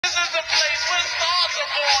This is the place where stars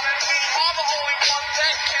are born, and we are the only ones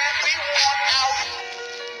that can't be worn out.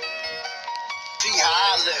 See how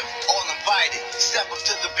I live, all invited. Step up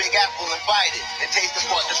to the Big Apple, invited. And taste the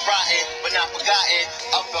part that's rotten, but not forgotten.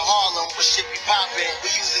 Up in Harlem, where shit be poppin'. We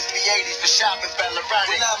use this V80s for shopping, fella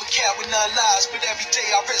running. When I'm a cat with 9 lives, but every day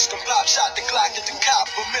I risk them. Pop shot the Glock at the cop,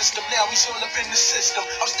 but missed him. Now he's all up in the system.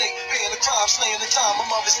 I'm state paying the crime, slaying the time. My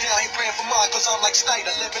mother's down here praying for mine, cause I'm like Snyder,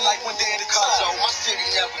 living like one day at a time. So my city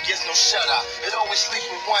never gets no shutter. It always sleeps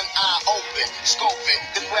with one eye open, scoping.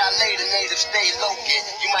 This where I lay the natives stay loking.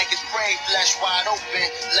 You might get sprayed, flesh wide open,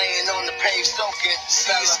 laying on the pave soaking.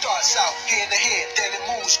 See, it starts out hand to hand, then it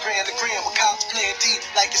moves gram to gram. With cops playing D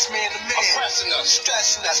like it's man to man. Oppressing us,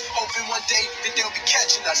 stressing us, hoping one day that they'll be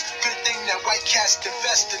catching us. Good thing that white cats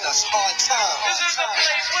invest in us. Hard time. This is the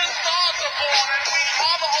place where stars are born, and we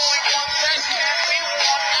are the only ones that can't be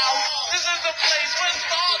worn out. This is the place where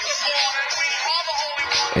stars are born, and we are the only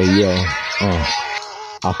ones Hey yo, that can't be worn out.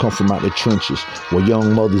 I come from out the trenches where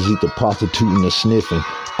young mothers eat the prostituting and sniffing.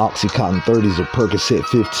 Oxycontin 30s or Percocet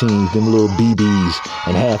 15s, them little BBs,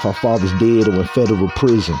 and half our fathers dead or in federal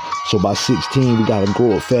prison. So by 16 we gotta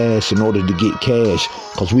grow up fast in order to get cash,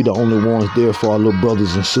 cause we the only ones there for our little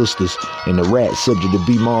brothers and sisters. And the rats subject to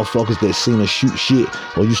be motherfuckers that seen us shoot shit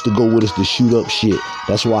or used to go with us to shoot up shit.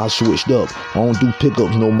 That's why I switched up. I don't do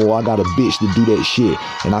pickups no more. I got a bitch to do that shit.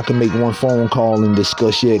 And I can make one phone call and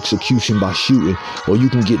discuss your execution by shooting, or you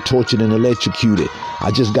can get tortured and electrocuted. I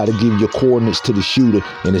just gotta give your coordinates to the shooter,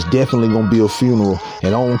 and it's definitely gonna be a funeral.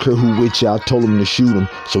 And I don't care who with you, I told him to shoot him.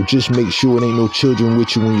 So just make sure it ain't no children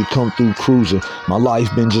with you when you come through cruising. My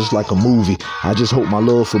life been just like a movie. I just hope my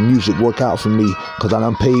love for music work out for me, cause I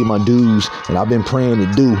done paid my dues and I've been praying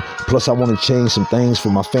to do. Plus I wanna change some things for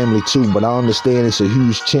my family too, but I understand it's a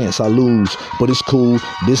huge chance I lose. But it's cool,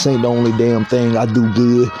 this ain't the only damn thing I do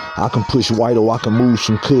good. I can push white or I can move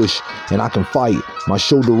some kush, and I can fight. My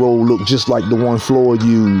shoulder roll look just like the one Floyd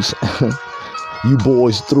used. You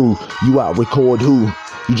boys through, you out record who?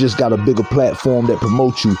 You just got a bigger platform that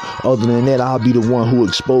promotes you. Other than that, I'll be the one who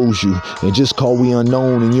expose you. And just cause we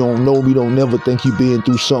unknown and you don't know me, don't never think you been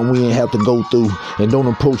through something we ain't have to go through. And don't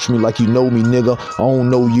approach me like you know me, nigga. I don't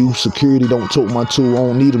know you. Security don't tote my tool, I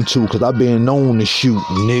don't need them to, cause I been known to shoot,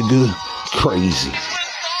 nigga. Crazy.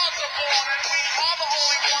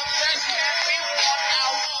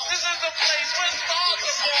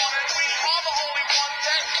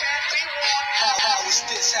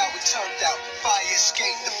 How it turned out. Fire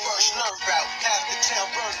escape, the first learn route. Half the town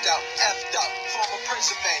burned out, effed up. Former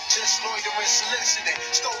prison man, just loitering, soliciting.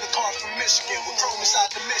 Stole the car from Michigan with chrome inside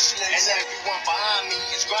the Michelin. and everyone behind me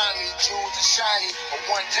is grimy, jewels are shiny. A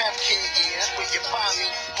one-time kid, yeah, that's where you find me.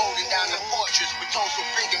 Holding down the fortress with toes so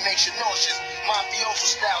big it makes you nauseous. Mafioso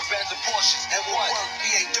style, Benz and Porsches. And what?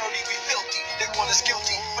 We ain't dirty, we filthy. They want us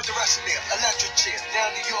guilty, but the rest of them electric chair.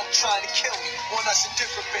 Now New York trying to kill me. Want us in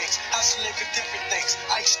different banks, hustling for different things.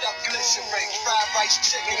 Iced up glisten rings, fried rice,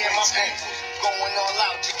 chicken, Me and my people going all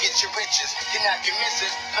out to get your riches. Cannot get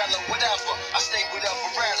misses, fella, whatever. I stay with a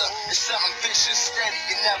Beretta. It's something vicious, steady,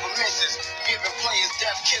 you never misses. Giving players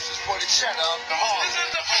death kisses for the cheddar of the heart. This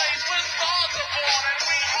is the place where stars are born, and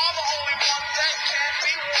we are the only ones that can't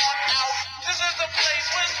be worn out. This is the place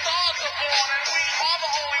where stars are born, and